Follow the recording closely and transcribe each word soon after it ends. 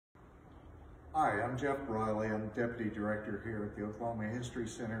Hi, I'm Jeff Briley. I'm Deputy Director here at the Oklahoma History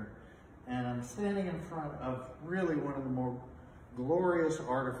Center, and I'm standing in front of really one of the more glorious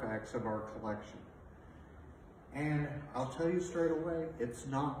artifacts of our collection. And I'll tell you straight away, it's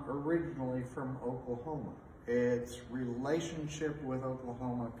not originally from Oklahoma. Its relationship with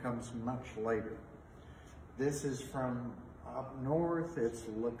Oklahoma comes much later. This is from up north. It's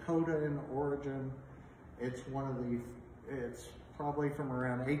Lakota in origin. It's probably from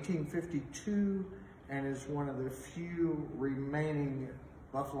around 1852 and is one of the few remaining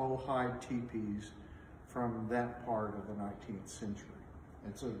buffalo hide teepees from that part of the 19th century.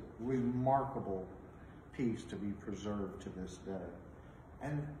 It's a remarkable piece to be preserved to this day.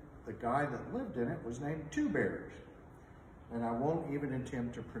 And the guy that lived in it was named Two Bears. And I won't even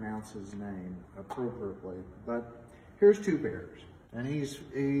attempt to pronounce his name appropriately, but here's Two Bears. And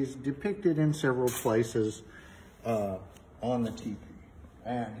he's depicted in several places on the teepee.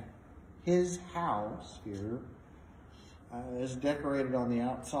 And his house here is decorated on the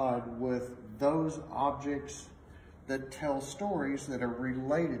outside with those objects that tell stories that are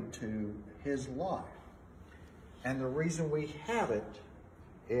related to his life. And the reason we have it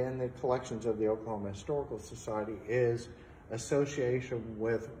in the collections of the Oklahoma Historical Society is association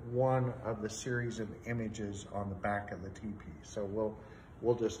with one of the series of images on the back of the teepee. So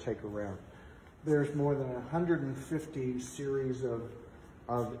we'll just take a round. There's more than 150 series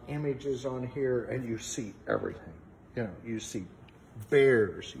of images on here, and you see everything. You know, you see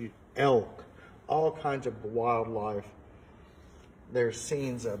bears, elk, all kinds of wildlife. There's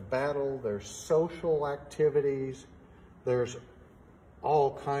scenes of battle, there's social activities, there's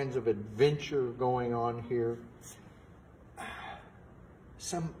all kinds of adventure going on here.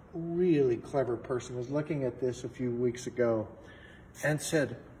 Some really clever person was looking at this a few weeks ago and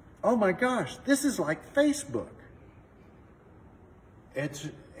said, "Oh my gosh, this is like Facebook."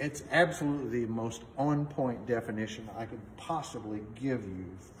 It's absolutely the most on-point definition I could possibly give you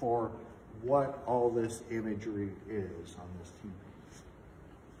for what all this imagery is on this TV.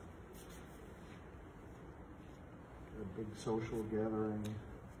 A big social gathering.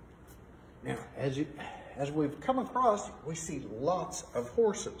 Now, as we've come across, we see lots of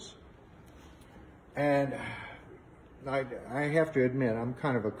horses. And I have to admit, I'm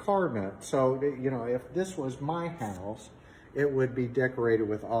kind of a car nut. So, you know, if this was my house, it would be decorated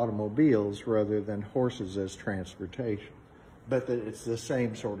with automobiles rather than horses as transportation. But it's the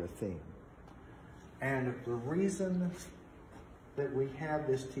same sort of theme. And the reason that we have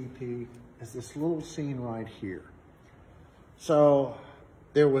this teepee is this little scene right here. So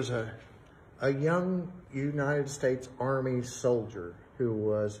there was a young United States Army soldier who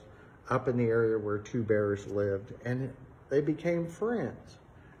was up in the area where Two Bears lived, and they became friends.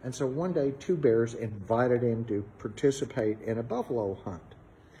 And so one day, Two Bears invited him to participate in a buffalo hunt.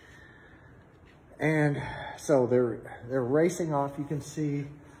 And so they're racing off. You can see,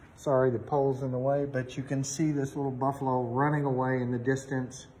 sorry, the pole's in the way, but you can see this little buffalo running away in the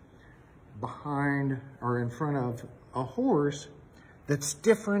distance behind or in front of a horse that's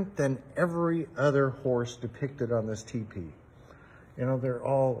different than every other horse depicted on this teepee. You know, they're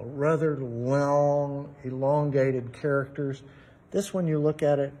all rather long, elongated characters. This one, you look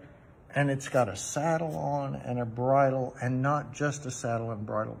at it, and it's got a saddle on and a bridle, and not just a saddle and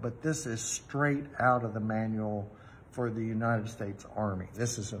bridle, but this is straight out of the manual for the United States Army.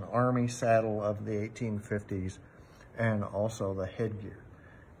 This is an Army saddle of the 1850s, and also the headgear.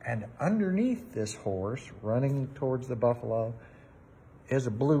 And underneath this horse, running towards the buffalo, is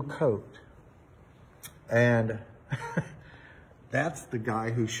a blue coat. And that's the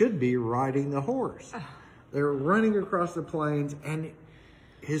guy who should be riding the horse. They're running across the plains, and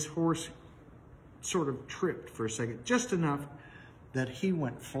his horse sort of tripped for a second, just enough that he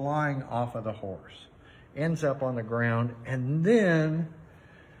went flying off of the horse, ends up on the ground, and then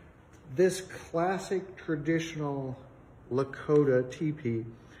this classic traditional Lakota teepee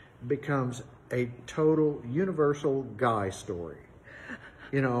becomes a total universal guy story.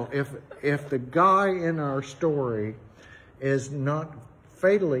 You know, if the guy in our story is not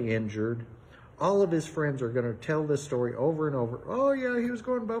fatally injured, all of his friends are going to tell this story over and over. Oh yeah, he was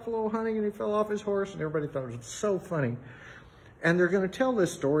going buffalo hunting and he fell off his horse, and everybody thought it was so funny. And they're going to tell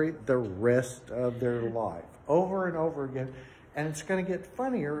this story the rest of their life, over and over again. And it's going to get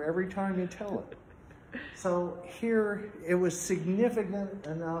funnier every time you tell it. So here, it was significant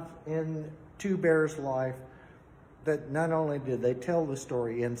enough in Two Bears' life that not only did they tell the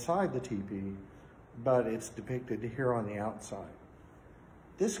story inside the teepee, but it's depicted here on the outside.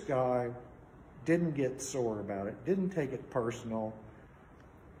 This guy didn't get sore about it, didn't take it personal.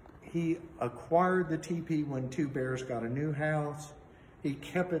 He acquired the teepee when Two Bears got a new house, He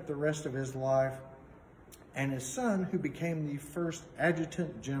kept it the rest of his life. And his son, who became the first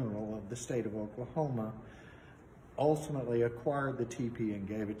adjutant general of the state of Oklahoma, ultimately acquired the tipi and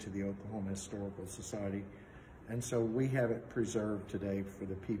gave it to the Oklahoma Historical Society. And so we have it preserved today for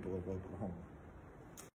the people of Oklahoma.